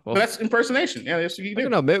 Yeah, well, but that's impersonation. Yeah, that's what you do. I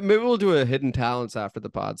don't know. Maybe we'll do a hidden talents after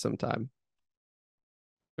the pod sometime.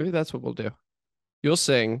 Maybe that's what we'll do. You'll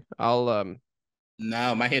sing. I'll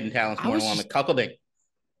No, my hidden talents more on the cuckolding.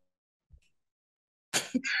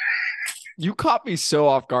 You caught me so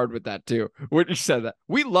off guard with that too. When you said that,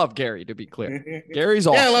 we love Gary. To be clear, Gary's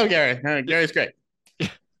awesome. Yeah, I love Gary. Gary's great.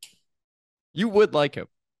 You would like him.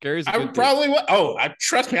 Gary's. I probably would. Oh,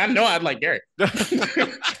 trust me. I know I'd like Gary.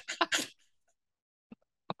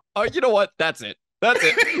 Oh, you know what? That's it.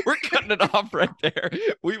 We're cutting it off right there.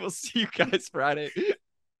 We will see you guys Friday.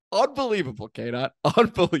 Unbelievable, K-Dot.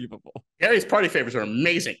 Unbelievable. Gary's party favors are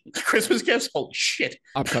amazing. Christmas gifts? Holy shit.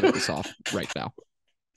 I'm cutting this off right now.